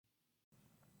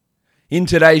In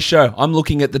today's show, I'm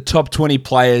looking at the top 20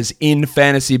 players in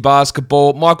fantasy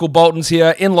basketball. Michael Bolton's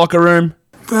here in Locker Room.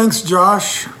 Thanks,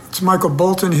 Josh. It's Michael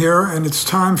Bolton here, and it's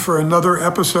time for another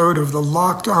episode of the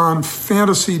Locked On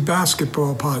Fantasy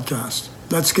Basketball Podcast.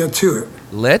 Let's get to it.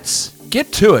 Let's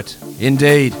get to it,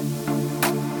 indeed.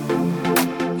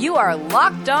 You are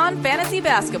Locked On Fantasy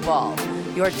Basketball,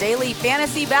 your daily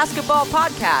fantasy basketball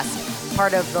podcast,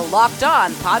 part of the Locked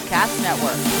On Podcast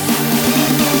Network.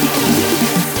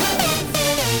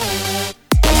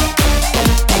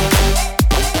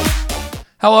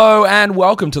 Hello and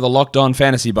welcome to the Locked On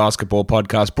Fantasy Basketball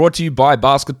Podcast, brought to you by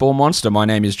Basketball Monster. My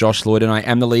name is Josh Lloyd and I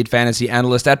am the lead fantasy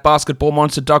analyst at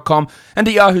basketballmonster.com and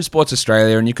at Yahoo Sports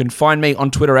Australia. And you can find me on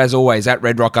Twitter as always at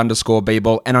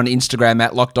redrock_bball and on Instagram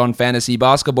at Locked On Fantasy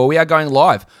Basketball. We are going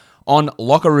live on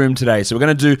Locker Room today. So we're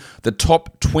going to do the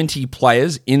top 20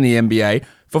 players in the NBA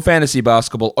for fantasy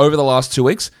basketball over the last 2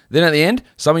 weeks. Then at the end,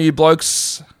 some of you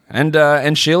blokes and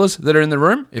Sheilas that are in the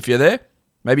room, if you're there,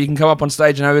 maybe you can come up on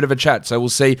stage and have a bit of a chat. So we'll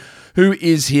see who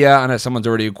is here. I know someone's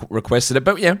already requested it,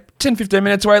 but yeah, 10-15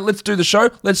 minutes away. Let's do the show.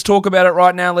 Let's talk about it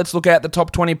right now. Let's look at the top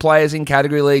 20 players in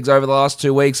category leagues over the last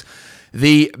 2 weeks.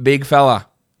 The big fella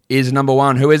is number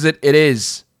one. Who is it? It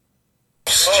is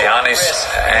Giannis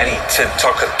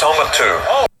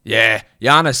Antetokounmpo. Yeah,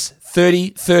 Giannis,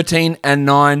 30, 13, and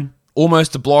 9.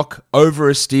 Almost a block, over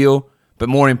a steal. But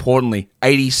more importantly,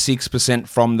 86%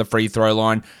 from the free throw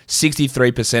line,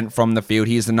 63% from the field.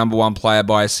 He is the number one player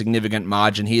by a significant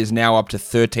margin. He is now up to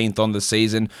 13th on the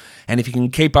season. And if he can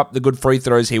keep up the good free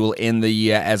throws, he will end the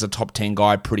year as a top 10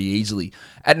 guy pretty easily.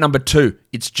 At number 2,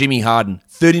 it's Jimmy Harden.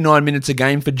 39 minutes a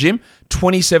game for Jim,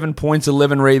 27 points,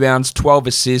 11 rebounds, 12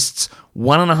 assists,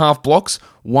 1.5 blocks,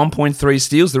 1.3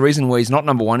 steals. The reason why he's not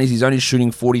number one is he's only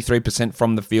shooting 43%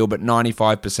 from the field, but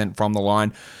 95% from the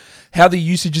line. How the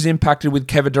usage is impacted with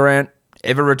Kevin Durant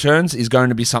ever returns is going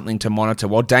to be something to monitor.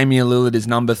 While Damian Lillard is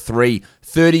number 3,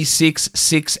 36,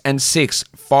 6, and 6,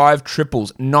 5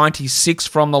 triples, 96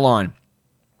 from the line.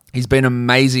 He's been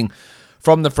amazing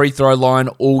from the free throw line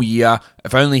all year.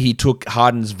 If only he took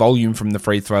Harden's volume from the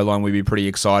free throw line, we'd be pretty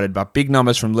excited. But big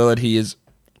numbers from Lillard. He is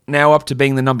now up to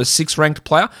being the number 6 ranked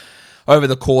player over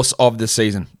the course of the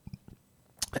season.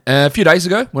 A few days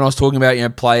ago, when I was talking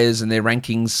about players and their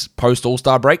rankings post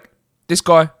All-Star break, this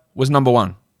guy was number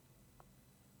 1.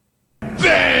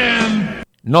 Bam!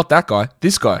 Not that guy,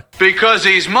 this guy. Because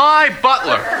he's my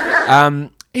butler.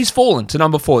 He's fallen to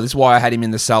number 4. This is why I had him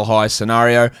in the sell high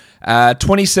scenario.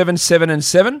 27, 7, and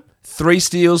 7. 3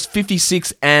 steals,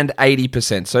 56 and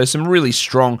 80%. So some really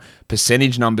strong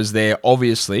percentage numbers there,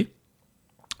 obviously,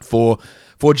 for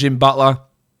Jim Butler.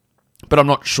 But I'm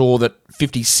not sure that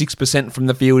 56% from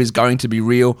the field is going to be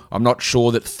real. I'm not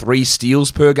sure that 3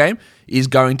 steals per game is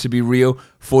going to be real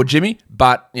for Jimmy.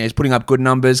 But he's putting up good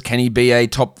numbers. Can he be a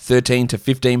top 13 to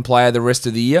 15 player the rest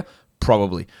of the year?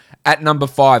 Probably. At number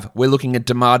 5, we're looking at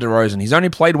DeMar DeRozan. He's only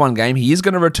played 1 game. He is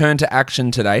going to return to action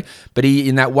today, but he,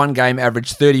 in that 1 game,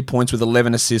 averaged 30 points with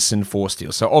 11 assists and 4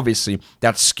 steals. So obviously,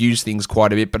 that skews things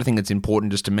quite a bit, but I think it's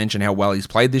important just to mention how well he's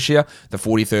played this year, the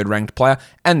 43rd ranked player,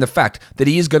 and the fact that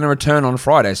he is going to return on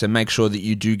Friday. So make sure that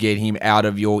you do get him out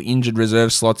of your injured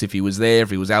reserve slots if he was there, if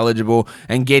he was eligible,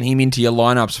 and get him into your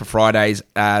lineups for Friday's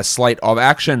slate of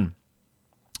action.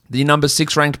 The number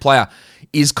 6 ranked player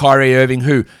is Kyrie Irving,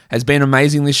 who has been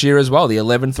amazing this year as well. The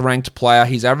 11th ranked player.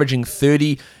 He's averaging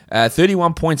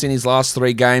 31 points in his last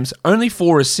 3 games. Only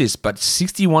 4 assists, but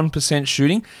 61%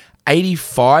 shooting,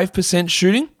 85%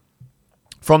 shooting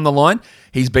from the line.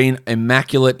 He's been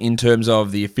immaculate in terms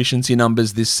of the efficiency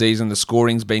numbers this season. The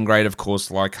scoring's been great, of course,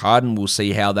 like Harden. We'll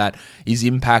see how that is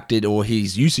impacted, or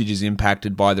his usage is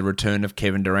impacted by the return of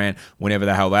Kevin Durant whenever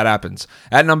the hell that happens.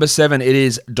 At number 7, it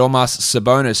is Domas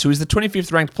Sabonis, who is the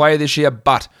 25th ranked player this year,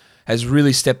 but has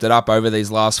really stepped it up over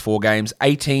these last 4 games.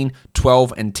 18,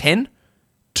 12, and 10.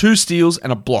 2 steals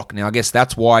and a block. Now, I guess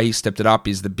that's why he stepped it up,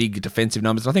 is the big defensive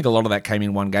numbers. I think a lot of that came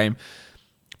in 1 game.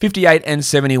 58 and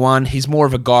 71. He's more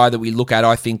of a guy that we look at,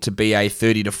 I think, to be a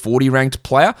 30 to 40 ranked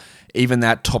player. Even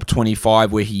that top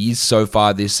 25 where he is so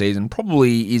far this season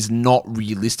probably is not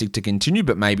realistic to continue,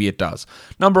 but maybe it does.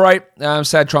 Number 8,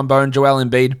 sad trombone, Joel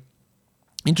Embiid.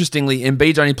 Interestingly,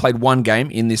 Embiid's only played 1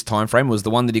 game in this time frame, was the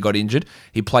one that he got injured.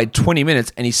 He played 20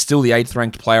 minutes, and he's still the 8th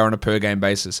ranked player on a per-game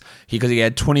basis because he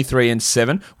had 23 and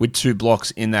 7 with 2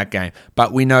 blocks in that game.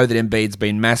 But we know that Embiid's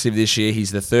been massive this year. He's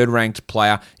the 3rd ranked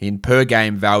player in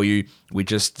per-game value. We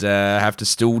just have to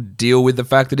still deal with the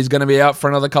fact that he's going to be out for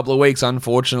another couple of weeks,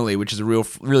 unfortunately, which is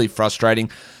really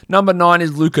frustrating. Number 9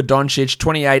 is Luka Doncic,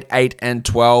 28, 8, and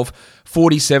 12.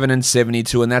 47 and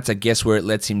 72, and that's, I guess, where it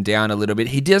lets him down a little bit.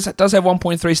 He does have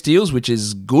 1.3 steals, which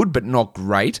is good, but not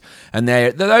great. And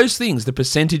they're those things, the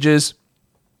percentages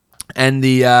and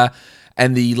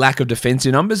the lack of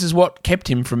defensive numbers is what kept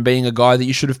him from being a guy that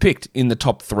you should have picked in the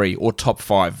top 3 or top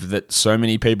 5 that so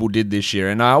many people did this year.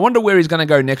 And I wonder where he's going to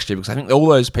go next year, because I think all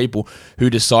those people who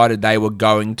decided they were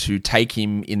going to take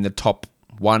him in the top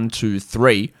 1, 2,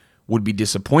 3 would be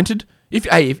disappointed.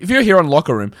 If you're here on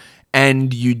Locker Room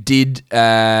and you did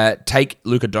take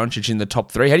Luka Doncic in the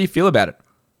top 3, how do you feel about it?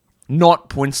 Not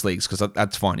points leagues, because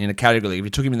that's fine. In a category league, if you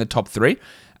took him in the top 3,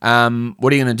 what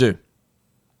are you going to do?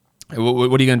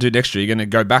 What are you going to do next year? Are you going to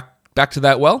go back to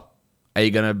that well? Are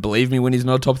you going to believe me when he's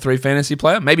not a top 3 fantasy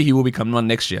player? Maybe he will become one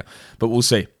next year, but we'll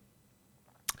see.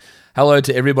 Hello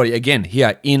to everybody again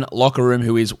here in Locker Room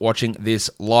who is watching this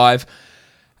live.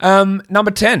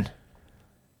 Number 10.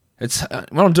 It's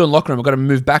when I'm doing Locker Room, I've got to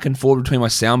move back and forth between my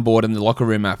soundboard and the Locker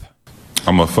Room app.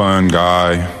 I'm a fun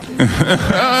guy.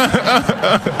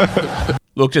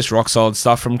 Look, just rock solid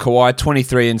stuff from Kawhi.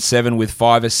 23 and 7 with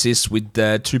 5 assists with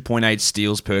 2.8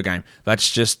 steals per game.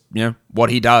 That's just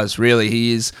what he does. Really,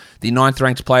 he is the 9th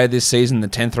ranked player this season, the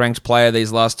 10th ranked player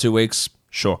these last 2 weeks.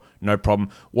 Sure, no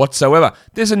problem whatsoever.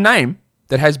 There's a name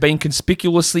that has been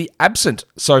conspicuously absent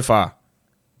so far.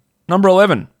 Number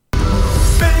 11.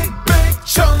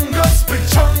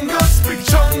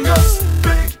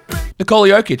 Nikola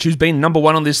Jokic, who's been number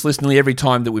 1 on this list nearly every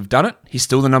time that we've done it. He's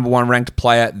still the number 1 ranked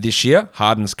player this year.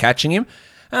 Harden's catching him.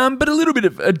 But a little bit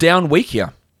of a down week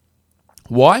here.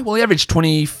 Why? Well, he averaged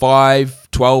 25,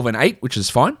 12, and 8, which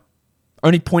is fine.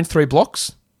 Only 0.3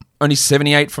 blocks. Only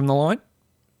 78 from the line.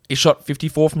 He shot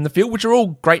 54 from the field, which are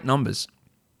all great numbers.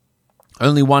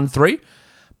 Only 1-3.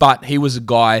 But he was a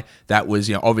guy that was,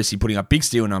 obviously putting up big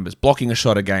steal numbers, blocking a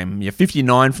shot a game,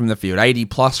 59 from the field, 80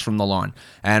 plus from the line,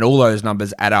 and all those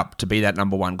numbers add up to be that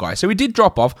number 1 guy. So he did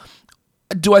drop off.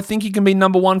 Do I think he can be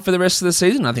number 1 for the rest of the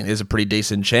season? I think there's a pretty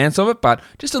decent chance of it, but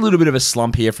just a little bit of a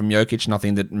slump here from Jokic.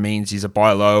 Nothing that means he's a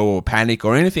buy low or panic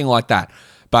or anything like that.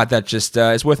 But that just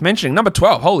is worth mentioning. Number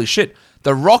 12, holy shit,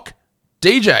 The Rock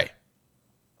DJ.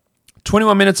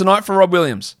 21 minutes a night for Rob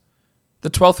Williams, the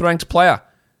 12th ranked player.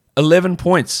 11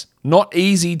 points. Not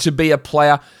easy to be a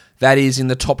player that is in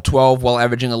the top 12 while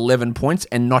averaging 11 points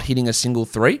and not hitting a single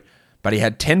 3. But he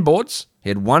had 10 boards, he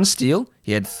had 1 steal,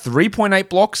 he had 3.8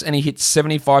 blocks, and he hit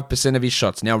 75% of his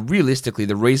shots. Now, realistically,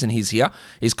 the reason he's here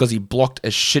is because he blocked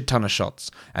a shit ton of shots,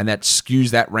 and that skews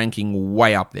that ranking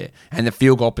way up there. And the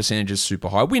field goal percentage is super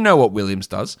high. We know what Williams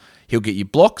does. He'll get you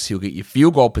blocks, he'll get you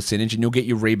field goal percentage, and he'll get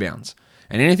you rebounds.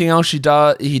 And anything else he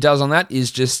does on that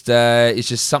is just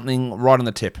something right on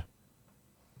the tip.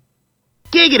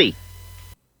 Giggity!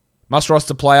 Must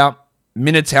roster player.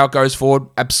 Minutes, how it goes forward.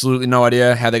 Absolutely no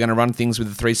idea how they're going to run things with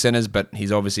the 3 centers, but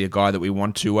he's obviously a guy that we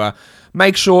want to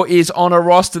make sure is on a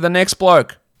roster. The next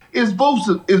bloke. It's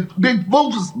Big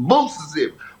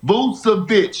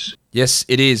Vucevic. Yes,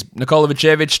 it is. Nikola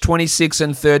Vucevic, 26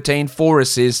 and 13, 4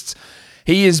 assists.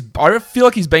 I feel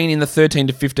like he's been in the 13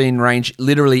 to 15 range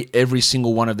literally every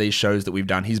single one of these shows that we've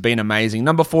done. He's been amazing.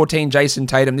 Number 14, Jason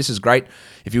Tatum. This is great.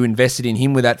 If you invested in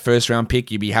him with that first round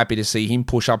pick, you'd be happy to see him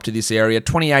push up to this area.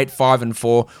 28, 5 and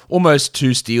 4, almost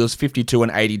 2 steals, 52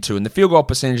 and 82. And the field goal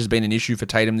percentage has been an issue for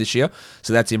Tatum this year,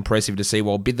 so that's impressive to see.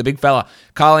 Well, the big fella,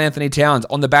 Karl Anthony Towns,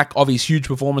 on the back of his huge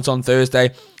performance on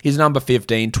Thursday, he's number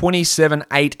 15, 27,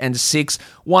 8 and 6,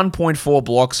 1.4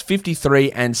 blocks,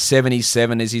 53 and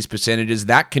 77 is his percentages.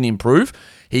 That can improve.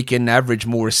 He can average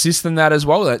more assists than that as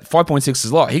well. 5.6 is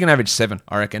a lot. He can average 7,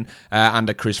 I reckon,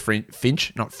 under Chris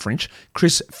Finch.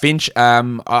 Chris Finch.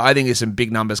 I think there's some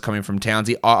big numbers coming from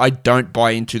Townsy. I don't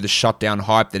buy into the shutdown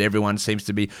hype that everyone seems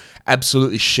to be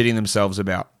absolutely shitting themselves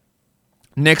about.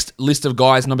 Next list of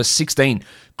guys, number 16,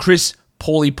 Chris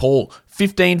Paul.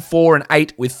 15, 4, and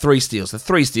 8 with 3 steals. The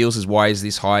 3 steals is why he's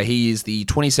this high. He is the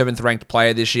 27th ranked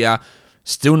player this year.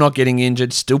 Still not getting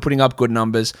injured, still putting up good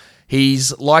numbers.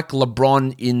 He's like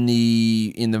LeBron in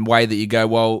the way that you go,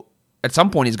 well, at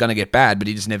some point he's going to get bad, but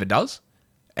he just never does.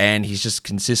 And he's just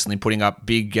consistently putting up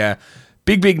big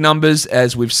numbers,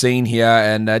 as we've seen here,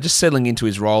 and just settling into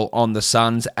his role on the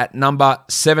Suns. At number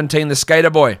 17, the Skater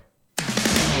Boy.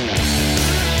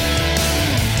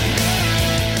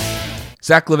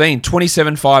 Zach LaVine,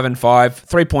 27, 5 and 5,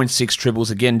 3.6 triples.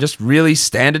 Again, just really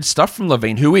standard stuff from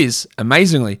LaVine, who is,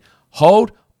 amazingly,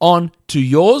 hold on to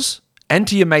yours and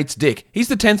to your mate's dick. He's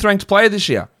the 10th ranked player this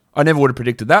year. I never would have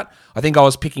predicted that. I think I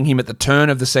was picking him at the turn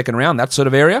of the second round, that sort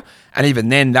of area. And even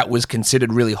then, that was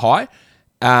considered really high.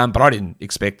 But I didn't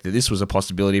expect that this was a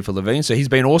possibility for LaVine. So he's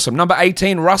been awesome. Number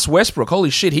 18, Russ Westbrook. Holy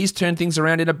shit, he's turned things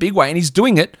around in a big way. And he's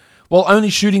doing it while only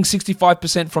shooting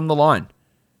 65% from the line.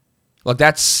 Like,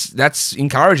 that's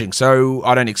encouraging. So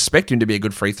I don't expect him to be a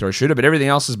good free throw shooter, but everything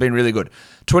else has been really good.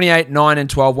 28, 9, and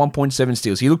 12, 1.7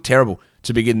 steals. He looked terrible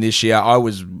to begin this year. I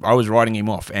was writing him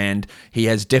off, and he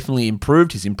has definitely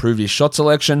improved. He's improved his shot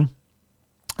selection.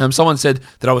 Someone said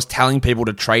that I was telling people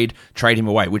to trade him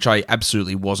away, which I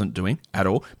absolutely wasn't doing at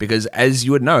all, because as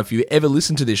you would know, if you ever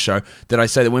listen to this show, that I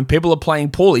say that when people are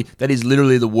playing poorly, that is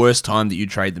literally the worst time that you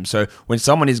trade them. So when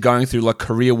someone is going through like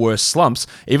career worst slumps,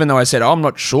 even though I said, I'm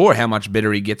not sure how much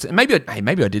better he gets, and maybe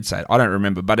I did say it, I don't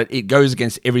remember, but it goes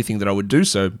against everything that I would do,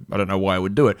 so I don't know why I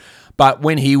would do it. But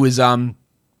when he was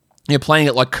playing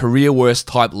at like career worst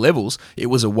type levels, it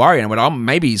was a worry. And I went,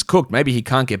 maybe he's cooked, maybe he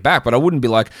can't get back. But I wouldn't be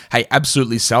like, hey,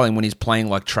 absolutely sell him when he's playing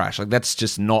like trash. Like that's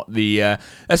just not the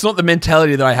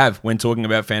mentality that I have when talking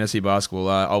about fantasy basketball.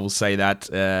 I will say that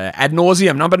ad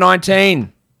nauseum. Number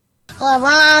 19.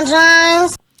 LeBron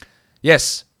James.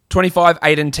 Yes. 25,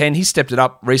 8, and 10. He stepped it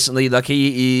up recently. Like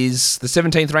he is the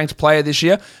 17th ranked player this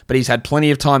year, but he's had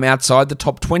plenty of time outside the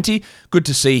top 20. Good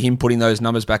to see him putting those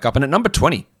numbers back up. And at number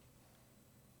 20.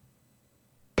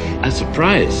 A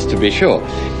surprise, to be sure,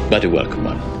 but a welcome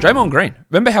one. Draymond Green.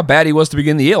 Remember how bad he was to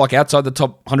begin the year, like outside the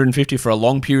top 150 for a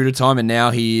long period of time, and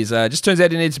now he's just turns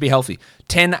out he needs to be healthy.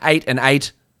 10, 8, and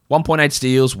 8, 1.8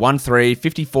 steals, 1 3,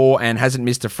 54, and hasn't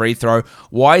missed a free throw.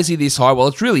 Why is he this high? Well,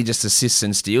 it's really just assists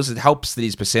and steals. It helps that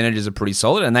his percentages are pretty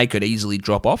solid, and they could easily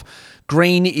drop off.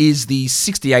 Green is the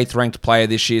 68th ranked player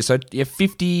this year, so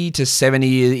 50 to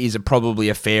 70 is probably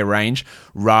a fair range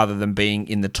rather than being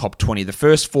in the top 20. The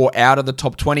first 4 out of the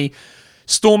top 20,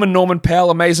 Storm and Norman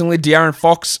Powell, amazingly, De'Aaron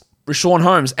Fox, Richaun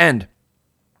Holmes, and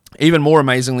even more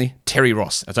amazingly, Terry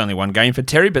Ross. That's only one game for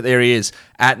Terry, but there he is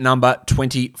at number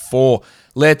 24.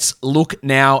 Let's look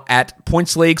now at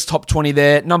points leagues, top 20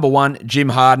 there. Number 1, Jim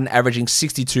Harden, averaging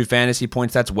 62 fantasy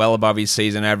points. That's well above his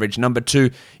season average. Number 2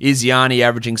 is Yanni,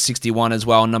 averaging 61 as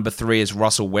well. Number 3 is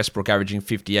Russell Westbrook, averaging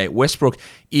 58. Westbrook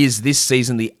is this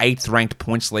season the 8th ranked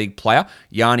points league player.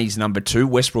 Yanni's number 2.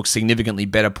 Westbrook's significantly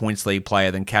better points league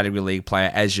player than category league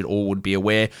player, as you all would be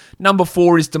aware. Number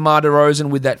 4 is DeMar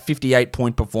DeRozan with that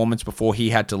 58-point performance before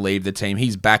he had to leave the team.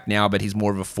 He's back now, but he's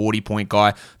more of a 40-point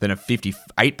guy than a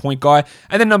 58-point guy.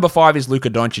 And then number 5 is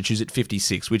Luka Doncic, who's at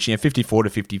 56, which 54 to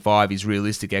 55 is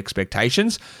realistic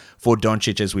expectations for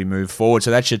Doncic as we move forward.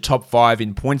 So that's your top 5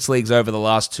 in points leagues over the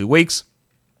last 2 weeks.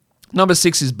 Number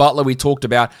 6 is Butler. We talked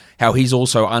about how he's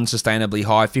also unsustainably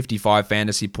high, 55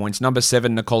 fantasy points. Number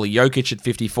 7, Nikola Jokic at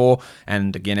 54.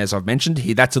 And again, as I've mentioned,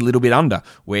 that's a little bit under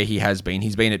where he has been.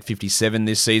 He's been at 57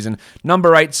 this season.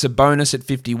 Number 8, Sabonis at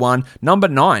 51. Number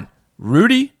 9,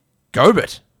 Rudy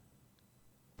Gobert.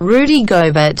 Rudy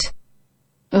Gobert.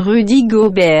 Rudy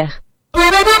Gobert.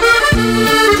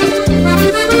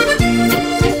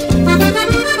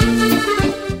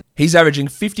 He's averaging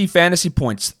 50 fantasy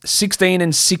points, 16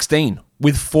 and 16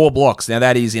 with 4 blocks. Now,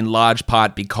 that is in large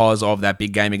part because of that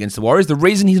big game against the Warriors. The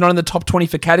reason he's not in the top 20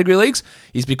 for category leagues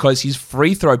is because his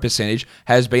free throw percentage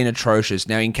has been atrocious.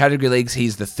 Now, in category leagues,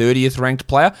 he's the 30th ranked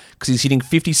player because he's hitting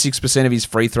 56% of his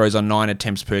free throws on 9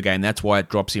 attempts per game. That's why it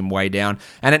drops him way down.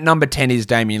 And at number 10 is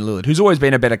Damian Lillard, who's always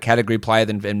been a better category player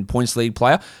than points league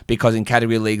player, because in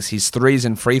category leagues, his threes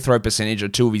and free throw percentage are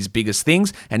 2 of his biggest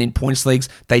things, and in points leagues,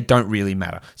 they don't really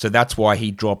matter. So that's why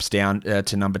he drops down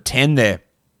to number 10 there.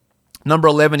 Number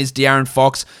 11 is De'Aaron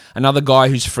Fox, another guy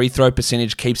whose free throw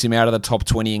percentage keeps him out of the top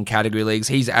 20 in category leagues.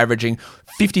 He's averaging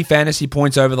 50 fantasy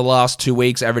points over the last 2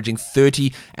 weeks, averaging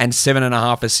 30 and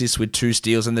 7.5 assists with 2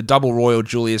 steals. And the double royal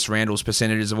Julius Randle's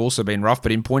percentages have also been rough,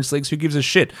 but in points leagues, who gives a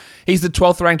shit? He's the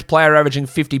 12th ranked player, averaging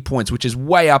 50 points, which is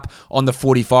way up on the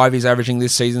 45 he's averaging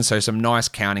this season, so some nice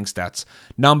counting stats.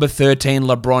 Number 13,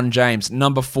 LeBron James.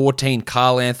 Number 14,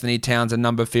 Karl Anthony Towns. And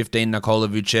number 15, Nikola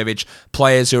Vucevic.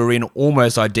 Players who are in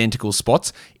almost identical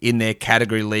spots in their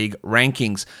category league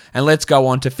rankings. And let's go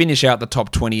on to finish out the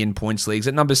top 20 in points leagues.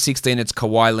 At number 16, it's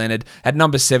Kawhi Leonard. At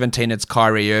number 17, it's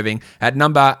Kyrie Irving. At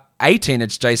number 18,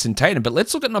 it's Jason Tatum. But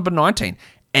let's look at number 19,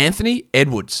 Anthony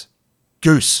Edwards.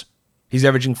 Goose. He's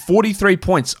averaging 43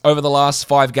 points over the last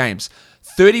 5 games.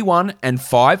 31 and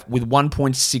 5 with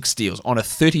 1.6 steals on a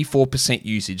 34%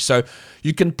 usage. So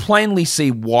you can plainly see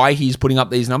why he's putting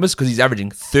up these numbers, because he's averaging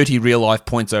 30 real-life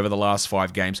points over the last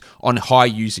 5 games on high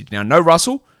usage. Now, no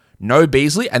Russell, no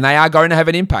Beasley, and they are going to have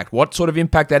an impact. What sort of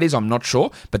impact that is, I'm not sure,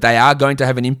 but they are going to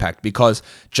have an impact because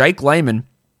Jake Layman,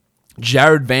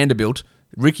 Jared Vanderbilt,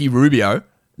 Ricky Rubio,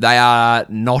 they are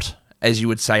not, as you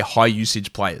would say,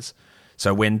 high-usage players.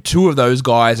 So when 2 of those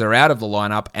guys are out of the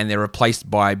lineup and they're replaced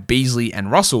by Beasley and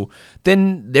Russell,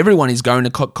 then everyone is going to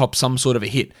cop some sort of a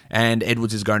hit, and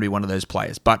Edwards is going to be one of those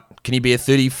players. But can he be a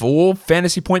 34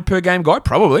 fantasy point per game guy?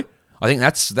 Probably. I think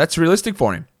that's realistic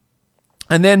for him.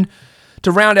 And then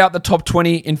To round out the top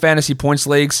 20 in fantasy points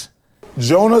leagues,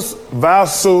 Jonas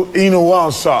Vasu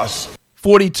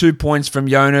 42 points from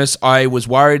Jonas. I was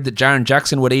worried that Jaren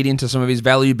Jackson would eat into some of his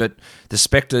value, but the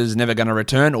Spectre's never going to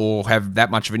return or have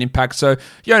that much of an impact. So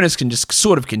Jonas can just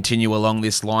sort of continue along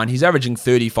this line. He's averaging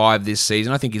 35 this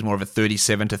season. I think he's more of a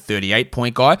 37 to 38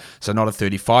 point guy. So not a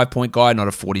 35 point guy, not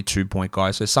a 42 point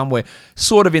guy. So somewhere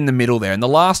sort of in the middle there. And the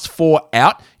last 4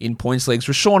 out in points leagues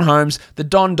were Sean Holmes, the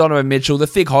Donovan Mitchell, the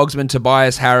Thick Hogsman,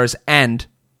 Tobias Harris, and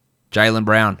Jaylen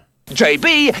Brown.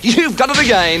 JB, you've done it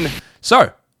again.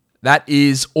 So that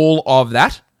is all of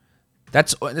that.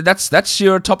 That's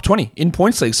your top 20 in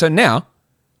points league. So now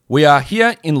we are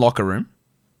here in Locker Room.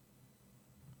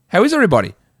 How is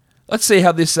everybody? Let's see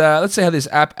how this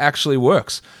app actually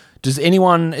works. Is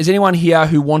anyone here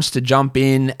who wants to jump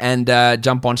in and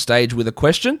jump on stage with a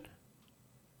question?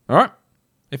 All right.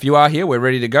 If you are here, we're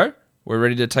ready to go. We're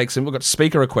ready to take some. We've got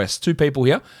speaker requests. 2 people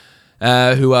here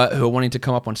who are wanting to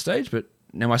come up on stage, but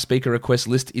now my speaker request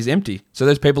list is empty. So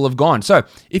those people have gone. So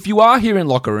if you are here in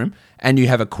Locker Room and you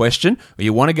have a question or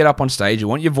you want to get up on stage, you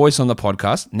want your voice on the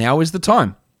podcast, now is the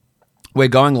time. We're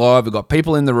going live. We've got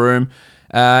people in the room.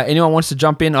 Anyone wants to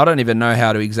jump in? I don't even know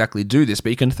how to exactly do this,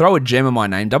 but you can throw a gem in my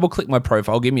name, double-click my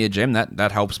profile, give me a gem.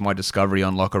 That helps my discovery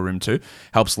on Locker Room too.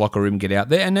 Helps Locker Room get out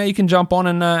there. And now you can jump on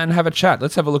and have a chat.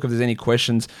 Let's have a look if there's any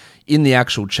questions in the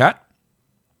actual chat.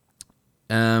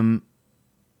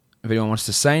 If anyone wants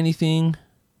to say anything.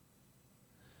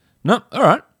 No? All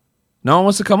right. No one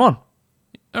wants to come on.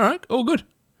 All right. All good.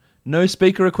 No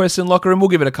speaker requests in Locker Room. We'll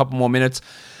give it a couple more minutes.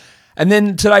 And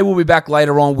then today we'll be back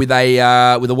later on with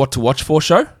a what to watch for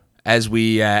show, as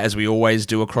we always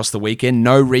do across the weekend.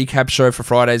 No recap show for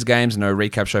Friday's games, no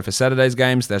recap show for Saturday's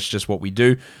games. That's just what we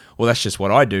do. Well, that's just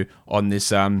what I do on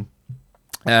this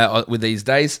with these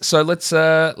days. So let's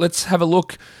have a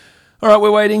look. All right,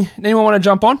 we're waiting. Anyone want to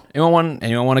jump on? Anyone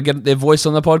want to get their voice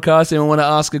on the podcast? Anyone want to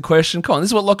ask a question? Come on, this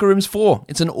is what Locker Room's for.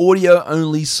 It's an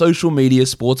audio-only social media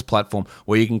sports platform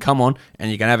where you can come on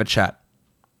and you can have a chat.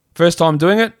 First time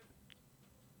doing it?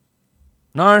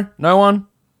 No? No one?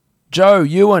 Joe,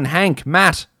 Ewan, Hank,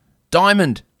 Matt,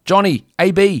 Diamond, Johnny,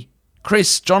 AB,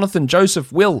 Chris, Jonathan,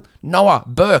 Joseph, Will, Noah,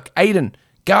 Burke, Aiden,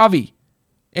 Garvey.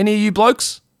 Any of you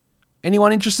blokes?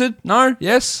 Anyone interested? No?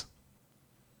 Yes?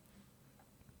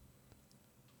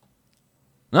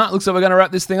 No, it looks like we're going to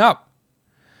wrap this thing up.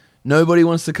 Nobody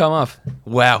wants to come up.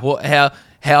 Wow,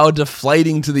 how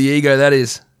deflating to the ego that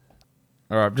is.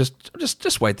 All right,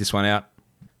 just wait this one out.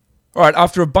 All right,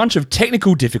 after a bunch of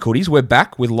technical difficulties, we're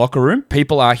back with Locker Room.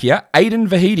 People are here. Aiden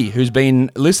Vahidi, who's been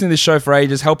listening to the show for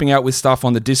ages, helping out with stuff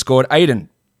on the Discord. Aiden,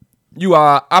 you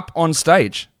are up on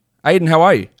stage. Aiden, how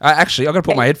are you? Actually, I've got to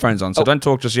put my headphones on, so don't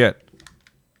talk just yet.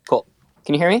 Cool.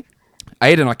 Can you hear me?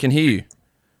 Aiden, I can hear you.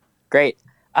 Great.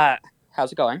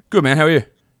 How's it going? Good, man. How are you?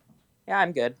 Yeah,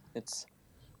 I'm good. It's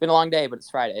been a long day, but it's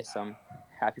Friday, so I'm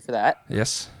happy for that.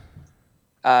 Yes.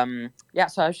 So I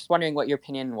was just wondering what your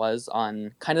opinion was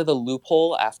on kind of the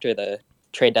loophole after the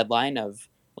trade deadline of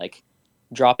like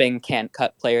dropping can't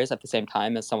cut players at the same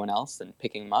time as someone else and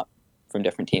picking them up from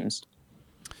different teams.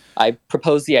 I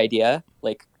proposed the idea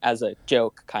like as a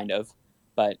joke kind of,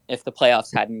 but if the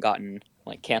playoffs hadn't gotten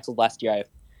like canceled last year, I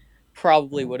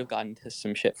probably would have gotten into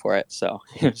some shit for it. So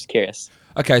I'm just curious.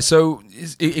 Okay, so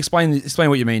explain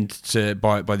what you mean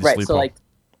by this right, loophole.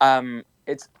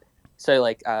 So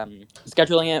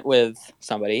scheduling it with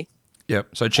somebody.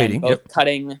 Yep. So cheating. Yep.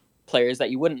 Cutting players that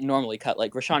you wouldn't normally cut.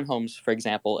 Like Rashawn Holmes, for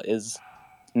example, is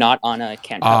not on a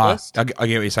can't cut list. I get what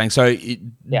you're saying. So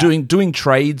doing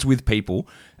trades with people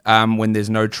when there's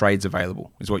no trades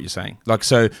available is what you're saying. Like,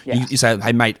 so you say,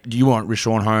 hey, mate, do you want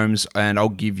Rashawn Holmes? And I'll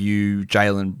give you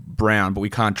Jaylen Brown, but we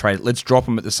can't trade. Let's drop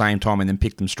them at the same time and then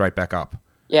pick them straight back up.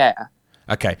 Yeah.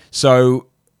 Okay. So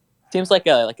seems like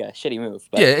a shitty move.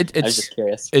 But I was just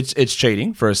curious. It's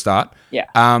cheating for a start. Yeah.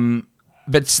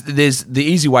 But there's the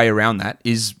easy way around that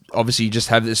is obviously you just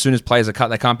have, as soon as players are cut,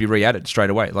 they can't be re-added straight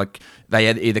away. Like they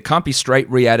either can't be straight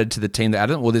re-added to the team that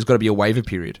added them, or there's got to be a waiver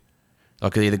period.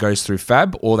 Like it either goes through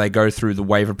FAB or they go through the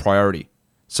waiver priority.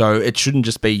 So it shouldn't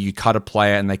just be you cut a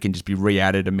player and they can just be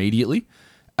re-added immediately.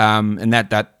 And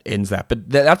that ends that. But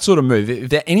that sort of move, if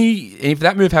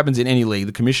that move happens in any league,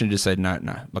 the commissioner just said no,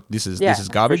 look, this is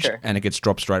garbage, and it gets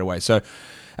dropped straight away. So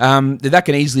that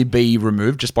can easily be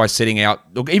removed just by setting out.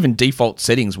 Look, even default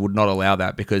settings would not allow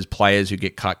that because players who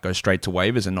get cut go straight to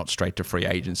waivers and not straight to free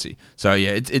agency. So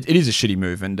yeah, it is a shitty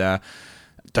move, and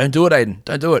don't do it, Aiden.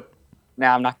 Don't do it. No,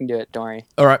 I'm not gonna do it. Don't worry.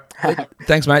 All right.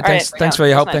 Thanks, mate. Thanks for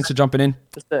your help. Nice. Thanks for jumping in.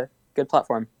 Just a good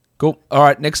platform. Cool. All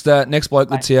right, next bloke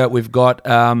that's here, we've got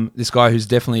this guy who's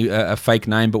definitely a fake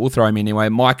name, but we'll throw him in anyway.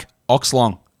 Mike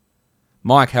Oxlong.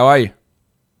 Mike, how are you?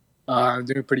 I'm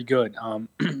doing pretty good.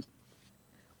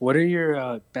 What are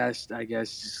your best, I guess,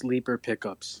 sleeper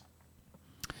pickups?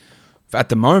 At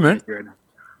the moment,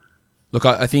 look,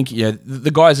 I think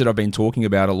the guys that I've been talking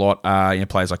about a lot are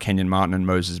players like Kenyon Martin and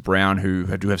Moses Brown who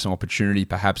do have some opportunity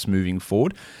perhaps moving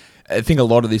forward. I think a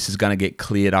lot of this is going to get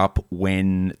cleared up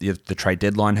when the trade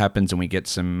deadline happens and we get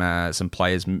some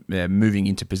players moving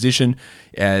into position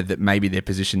that maybe their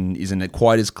position isn't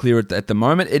quite as clear at the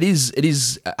moment. It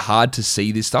is hard to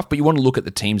see this stuff, but you want to look at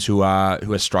the teams who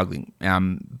are struggling.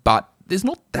 But there's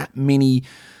not that many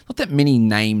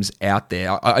names out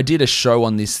there. I did a show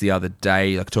on this the other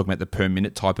day, like talking about the per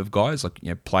minute type of guys, like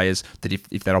players that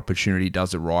if that opportunity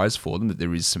does arise for them, that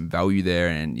there is some value there.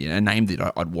 And a name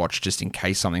that I'd watch just in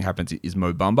case something happens is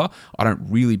Mo Bamba. I don't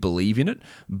really believe in it,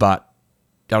 but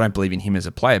I don't believe in him as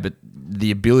a player. But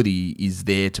the ability is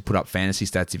there to put up fantasy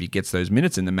stats if he gets those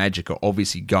minutes, and the Magic are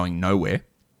obviously going nowhere.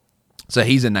 So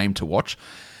he's a name to watch.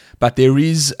 But there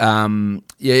is,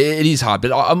 it is hard.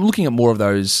 But I'm looking at more of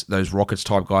those Rockets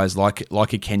type guys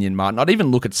like a Kenyon Martin. I'd even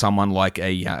look at someone like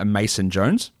a Mason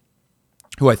Jones,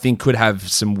 who I think could have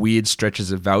some weird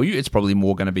stretches of value. It's probably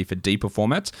more going to be for deeper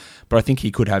formats, but I think he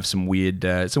could have some weird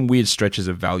stretches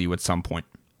of value at some point.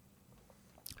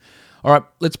 All right,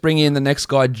 let's bring in the next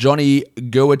guy, Johnny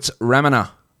Goetz-Ramana.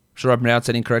 Sure I pronounced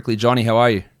that incorrectly. Johnny, how are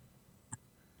you?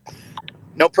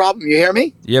 No problem. You hear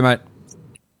me? Yeah, mate.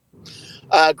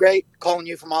 Great. Calling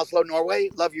you from Oslo, Norway.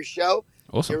 Love your show.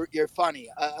 Awesome. You're funny.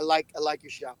 I like your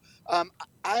show. I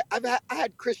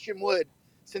had Christian Wood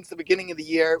since the beginning of the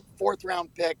year, 4th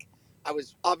round pick. I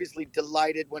was obviously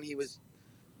delighted when he was,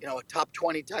 a top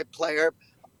 20 type player,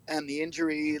 and the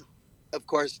injury, of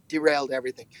course, derailed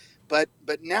everything. But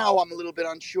now I'm a little bit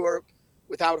unsure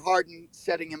without Harden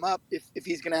setting him up if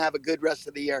he's going to have a good rest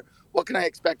of the year. What can I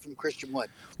expect from Christian Wood?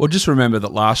 Well, just remember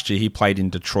that last year he played in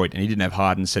Detroit and he didn't have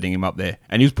Harden setting him up there.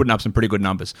 And he was putting up some pretty good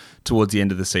numbers towards the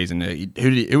end of the season.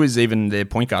 Who was even their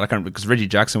point guard? I can't remember, because Reggie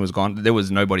Jackson was gone. There was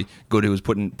nobody good who was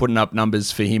putting up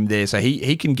numbers for him there. So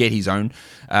he can get his own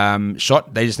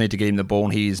shot. They just need to get him the ball,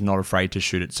 and he is not afraid to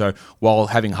shoot it. So while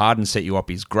having Harden set you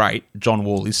up is great, John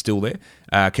Wall is still there.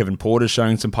 Kevin Porter's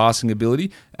showing some passing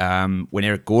ability. When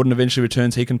Eric Gordon eventually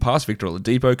returns, he can pass. Victor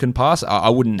Oladipo can pass. I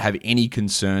wouldn't have any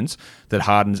concerns that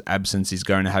Harden's absence is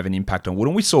going to have an impact on Wood.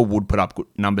 And we saw Wood put up good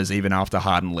numbers even after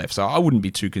Harden left. So I wouldn't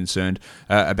be too concerned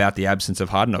about the absence of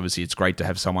Harden. Obviously, it's great to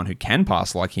have someone who can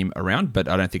pass like him around, but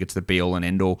I don't think it's the be-all and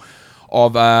end-all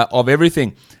of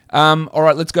everything. All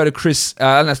right, let's go to Chris.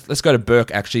 Let's go to Burke,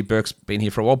 actually. Burke's been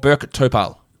here for a while. Burke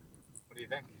Topal. What do you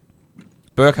think?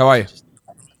 Burke, how are you?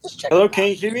 Hello, can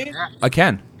you hear me? I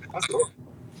can.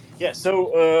 Yeah,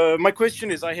 so my question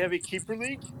is, I have a keeper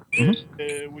league,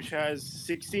 which has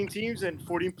 16 teams and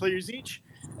 14 players each,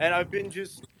 and I've been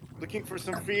just looking for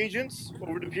some free agents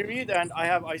over the period, and I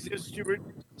have Isaiah Stewart,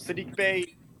 Sadiq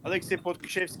Bey, Alexei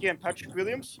Podkushevsky, and Patrick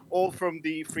Williams, all from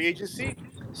the free agency.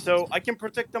 So I can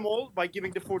protect them all by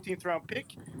giving the 14th round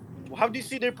pick. How do you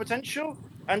see their potential?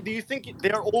 And do you think they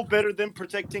are all better than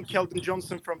protecting Keldon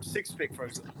Johnson from 6th pick, for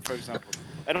example?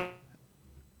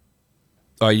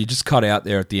 Oh, you just cut out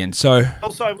there at the end. So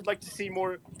also, I would like to see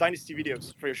more Dynasty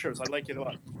videos for your shows. I like it a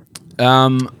lot.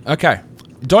 Okay.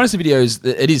 Dynasty videos,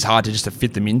 it is hard to just to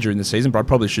fit them in during the season, but I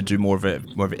probably should do more of an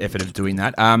effort of doing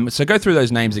that. So go through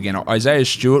those names again. Isaiah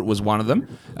Stewart was one of them.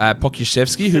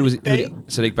 Pokuševski, who was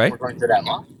Sadiq Bey. We're going through that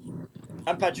now.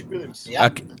 I'm Patrick Williams. Yeah.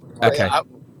 Okay.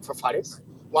 For Fridays?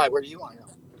 Why? Where do you want to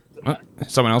go?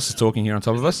 Someone else is talking here on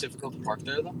top of us. Difficult to park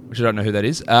there, though. Which I don't know who that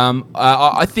is.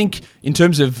 I think in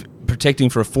terms of protecting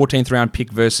for a 14th round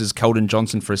pick versus Keldon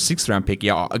Johnson for a 6th round pick,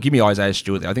 yeah, I'll give me Isaiah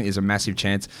Stewart there. I think there's a massive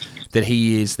chance that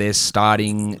he is their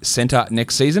starting center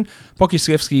next season.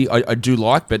 Pokuševski I do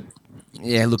like, but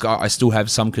yeah, look, I still have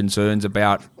some concerns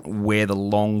about where the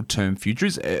long-term future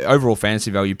is. Overall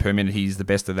fantasy value per minute, he's the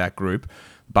best of that group,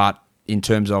 but in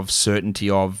terms of certainty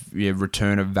of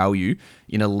return of value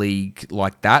in a league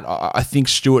like that, I think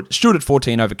Stewart at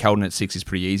 14 over Keldon at 6 is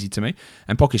pretty easy to me.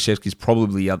 And Pokuševski is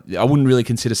probably, I wouldn't really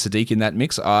consider Sadiq in that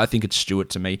mix. I think it's Stewart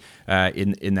to me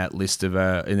in that list of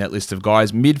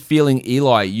guys. Midfielding,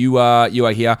 Eli, you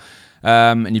are here,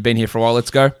 and you've been here for a while.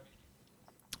 Let's go.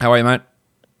 How are you, mate?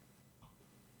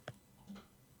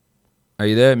 Are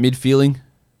you there? Midfielding?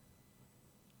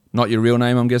 Not your real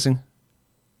name, I'm guessing.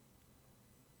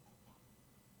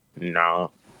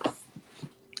 No,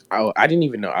 I didn't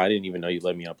even know. I didn't even know you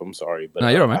let me up. I'm sorry, but no,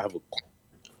 you're all right.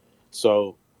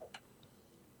 So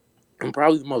I'm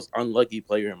probably the most unlucky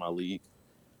player in my league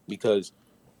because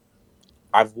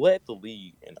I've led the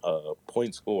league in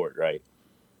points scored, right?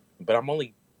 But I'm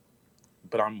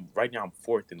right now I'm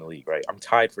 4th in the league, right? I'm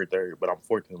tied for 3rd, but I'm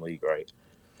 4th in the league, right?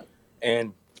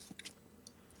 And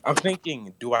I'm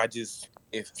thinking, do I just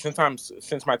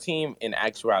since my team in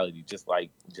actuality just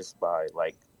by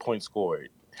like points scored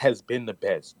has been the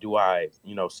best, do I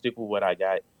stick with what I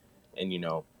got and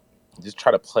just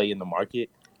try to play in the market,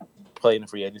 play in the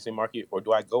free agency market, or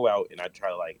do I go out and I try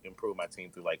to like improve my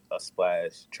team through like a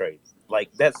splash trade?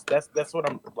 Like that's what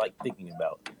I'm like thinking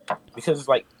about, because it's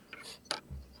like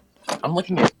I'm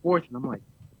looking at sports and I'm like,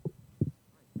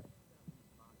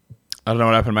 I don't know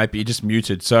what happened, mate, but you just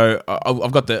muted. So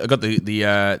I've got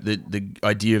the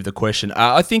idea of the question.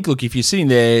 I think, look, if you're sitting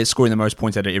there scoring the most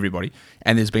points out of everybody,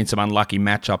 and there's been some unlucky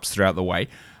matchups throughout the way,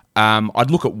 I'd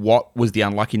look at what was the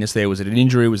unluckiness there. Was it an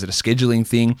injury? Was it a scheduling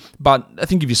thing? But I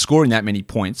think if you're scoring that many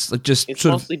points, like just it's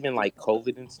sort mostly been like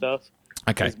COVID and stuff.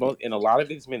 Okay. And a lot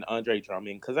of it's been Andre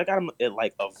Drummond, because I got him at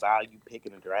like a value pick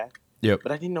in the draft. Yep.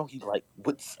 But I didn't know he like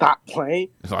would stop playing.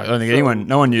 I don't think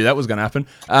no one knew that was going to happen.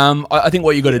 I think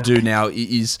what you got to do now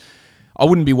is, I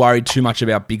wouldn't be worried too much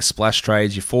about big splash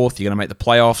trades. You're fourth. You're going to make the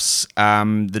playoffs.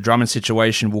 The Drummond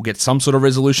situation will get some sort of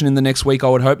resolution in the next week, I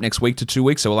would hope, next week to 2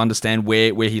 weeks. So we'll understand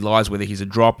where he lies, whether he's a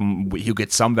drop and he'll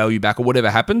get some value back or whatever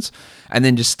happens. And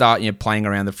then just start playing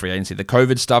around the free agency. The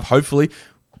COVID stuff, hopefully,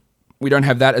 we don't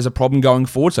have that as a problem going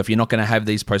forward. So if you're not going to have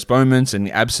these postponements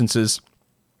and absences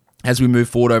as we move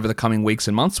forward over the coming weeks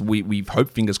and months, we hope,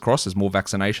 fingers crossed, as more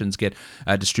vaccinations get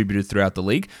distributed throughout the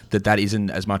league, that isn't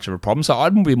as much of a problem. So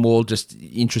I'd be more just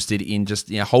interested in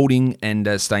just holding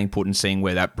and staying put and seeing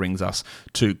where that brings us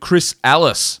to. Chris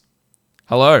Ellis,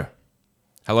 hello.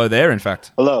 Hello there, in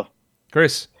fact. Hello.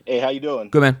 Chris. Hey, how you doing?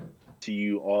 Good, man. To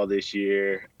you all this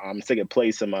year. I'm second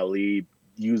place in my league,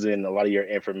 using a lot of your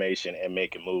information and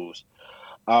making moves.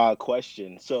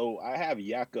 Question. So I have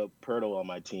Jakob Poeltl on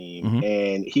my team,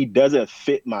 and he doesn't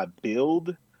fit my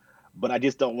build, but I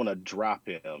just don't want to drop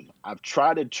him. I've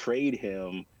tried to trade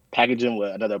him, package him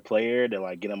with another player to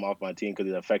like get him off my team because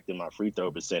he's affecting my free throw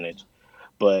percentage.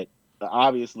 But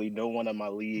obviously, no one in my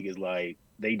league is like,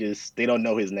 they don't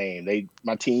know his name.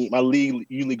 My league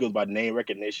usually goes by name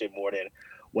recognition more than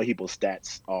what people's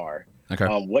stats are. Okay.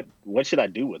 What should I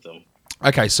do with him?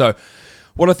 Okay, so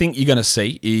what I think you're going to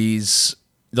see is,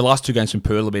 the last two games from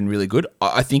Pearl have been really good.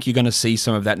 I think you're going to see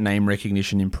some of that name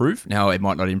recognition improve. Now, it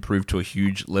might not improve to a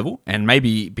huge level, and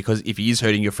maybe because if he is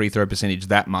hurting your free throw percentage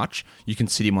that much, you can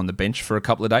sit him on the bench for a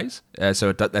couple of days,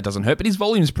 so that doesn't hurt. But his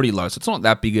volume is pretty low, so it's not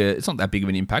that big. It's not that big of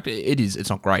an impact. It's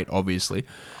not great, obviously.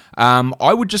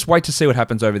 I would just wait to see what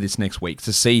happens over this next week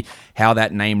to see how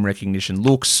that name recognition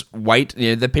looks. Wait,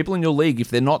 the people in your league, if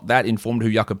they're not that informed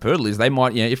who Jakob Poeltl is, they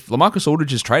might, if LaMarcus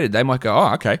Aldridge is traded, they might go,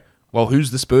 oh, okay. Well,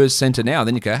 who's the Spurs center now?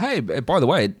 Then you go, hey, by the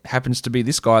way, it happens to be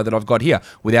this guy that I've got here,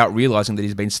 without realizing that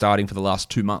he's been starting for the last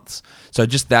 2 months. So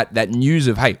just that news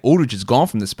of, hey, Aldridge is gone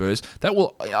from the Spurs,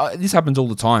 this happens all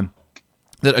the time.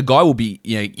 That a guy will be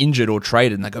injured or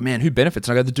traded, and they go, man, who benefits?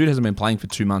 And I go, the dude hasn't been playing for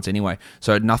 2 months anyway,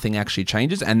 so nothing actually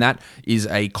changes, and that is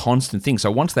a constant thing.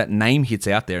 So once that name hits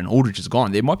out there and Aldridge is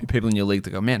gone, there might be people in your league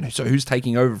that go, man, so who's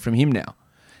taking over from him now?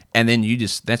 And then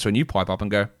that's when you pipe up and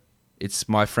go, it's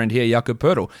my friend here, Jakob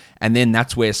Poeltl. And then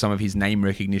that's where some of his name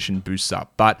recognition boosts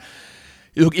up. But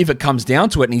look, if it comes down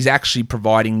to it and he's actually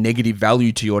providing negative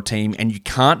value to your team and you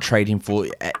can't trade him for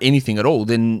anything at all,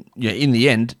 then in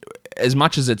the end, as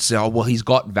much as it's, he's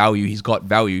got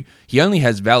value, he only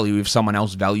has value if someone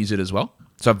else values it as well.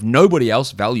 So if nobody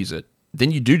else values it,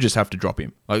 then you do just have to drop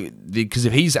him. Because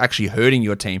if he's actually hurting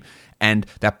your team and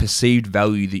that perceived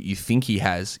value that you think he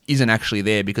has isn't actually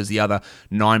there because the other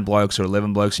 9 blokes or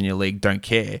 11 blokes in your league don't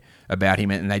care about him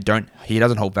and he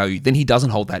doesn't hold value, then he doesn't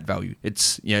hold that value.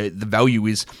 It's, the value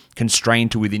is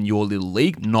constrained to within your little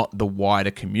league, not the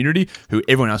wider community, who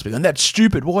everyone else be going, that's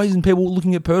stupid. Why isn't people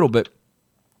looking at Poeltl? But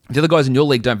if the other guys in your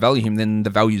league don't value him, then the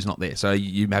value's not there. So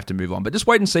you have to move on. But just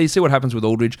wait and see what happens with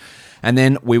Aldridge, and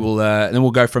then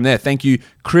we'll go from there. Thank you,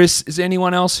 Chris. Is there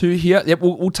anyone else who here? Yep,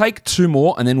 we'll take 2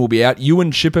 more, and then we'll be out.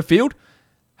 Ewan Chipperfield,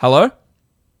 hello.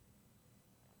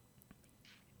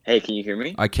 Hey, can you hear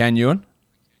me? I can, Ewan.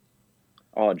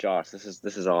 Oh, Josh, this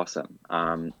is awesome.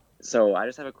 So I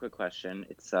just have a quick question.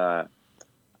 It's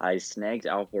I snagged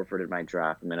Al Horford in my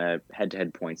draft. I'm in a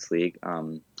head-to-head points league.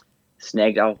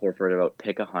 Snagged Al Horford about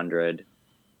pick 100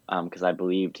 because I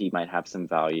believed he might have some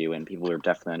value, and people were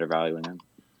definitely undervaluing him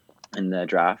in the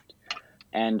draft.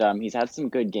 And he's had some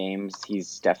good games.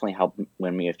 He's definitely helped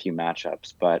win me a few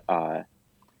matchups, but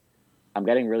I'm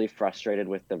getting really frustrated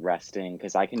with the resting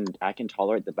because I can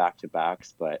tolerate the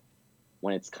back-to-backs, but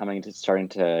when it's starting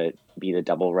to be the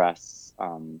double rests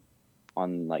on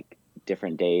like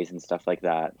different days and stuff like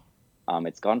that,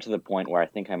 it's gone to the point where I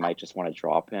think I might just want to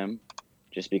drop him,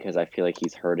 just because I feel like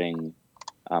he's hurting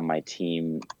my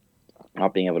team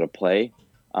not being able to play.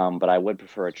 but I would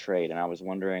prefer a trade. And I was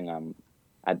wondering,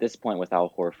 at this point with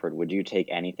Al Horford, would you take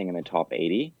anything in the top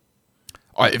 80?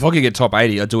 If I could get top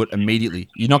 80, I'd do it immediately.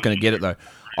 You're not going to get it, though.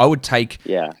 I would take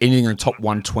anything in the top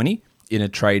 120 in a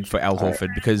trade for Al Horford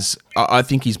because I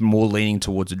think he's more leaning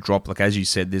towards a drop. Like, as you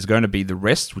said, there's going to be the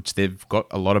rest, which they've got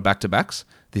a lot of back-to-backs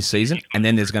this season, and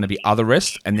then there's going to be other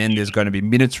rest, and then there's going to be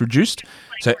minutes reduced.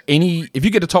 So if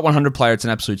you get a top 100 player, it's an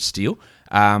absolute steal.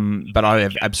 But I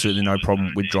have absolutely no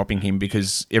problem with dropping him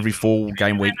because every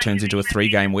 4-game week turns into a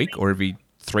 3-game week, or every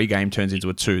 3-game turns into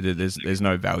a 2. There's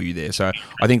no value there. So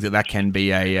I think that can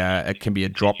be a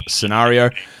drop scenario.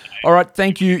 All right,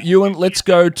 thank you, Ewan. Let's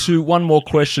go to one more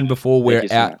question before we're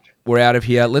out. We're out of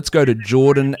here. Let's go to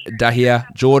Jordan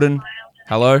Dahia. Jordan,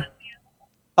 hello.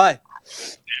 Hi.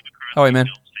 How are you, man?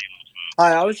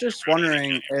 Hi. I was just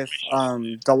wondering if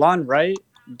DeLon Wright,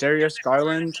 Darius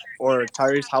Garland, or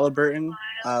Tyrese Halliburton,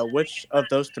 which of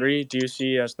those 3 do you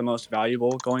see as the most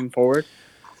valuable going forward?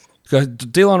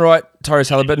 DeLon Wright, Tyrese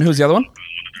Halliburton. Who's the other one?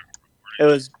 It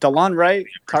was DeLon Wright,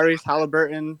 Tyrese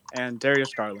Halliburton, and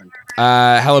Darius Garland.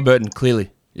 Halliburton,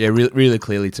 clearly. Yeah, really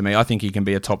clearly to me. I think he can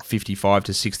be a top 55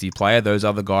 to 60 player. Those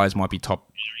other guys might be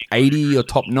top 80 or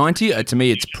top 90. To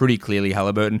me, it's pretty clearly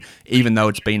Halliburton, even though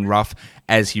it's been rough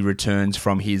as he returns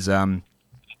from his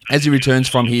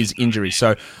injury.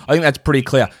 So I think that's pretty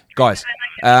clear. Guys,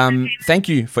 thank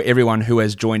you for everyone who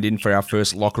has joined in for our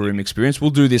first locker room experience.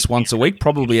 We'll do this once a week,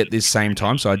 probably at this same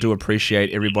time, so I do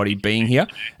appreciate everybody being here.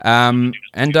 I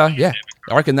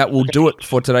reckon that will do it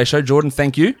for today's show. Jordan,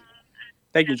 thank you.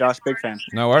 Thank you, Josh. Big fan.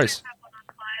 No worries.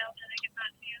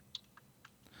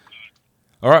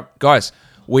 All right, guys,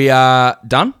 we are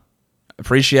done.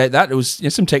 Appreciate that. It was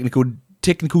some technical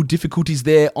difficulties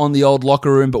there on the old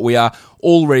locker room, but we are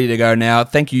all ready to go now.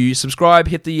 Thank you. Subscribe,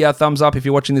 hit the thumbs up if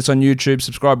you're watching this on YouTube,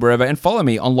 subscribe wherever, and follow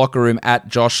me on Locker Room at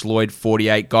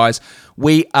JoshLloyd48. Guys,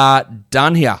 we are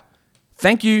done here.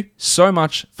 Thank you so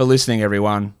much for listening,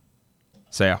 everyone.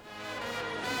 See ya.